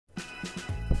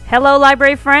Hello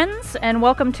library friends, and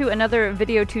welcome to another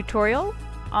video tutorial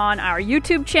on our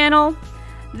YouTube channel.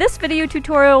 This video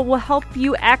tutorial will help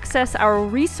you access our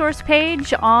resource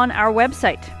page on our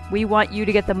website. We want you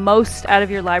to get the most out of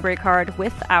your library card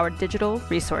with our digital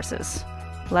resources.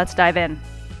 Let's dive in.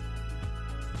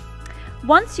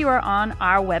 Once you are on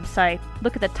our website,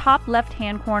 look at the top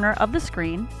left-hand corner of the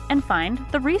screen and find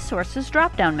the Resources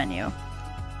drop-down menu.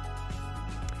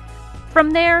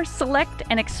 From there, select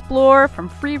and explore from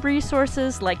free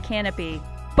resources like Canopy,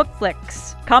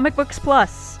 Bookflix, Comic Books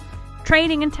Plus,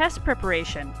 Training and Test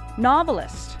Preparation,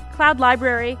 Novelist, Cloud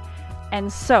Library,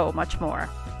 and so much more.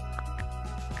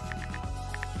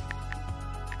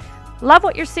 Love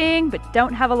what you're seeing but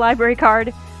don't have a library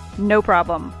card? No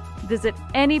problem. Visit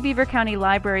any Beaver County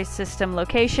Library System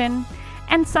location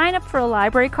and sign up for a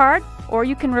library card, or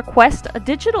you can request a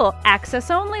digital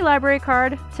access-only library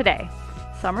card today.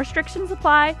 Some restrictions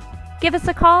apply. Give us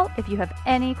a call if you have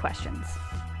any questions.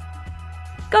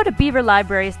 Go to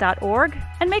beaverlibraries.org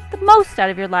and make the most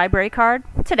out of your library card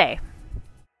today.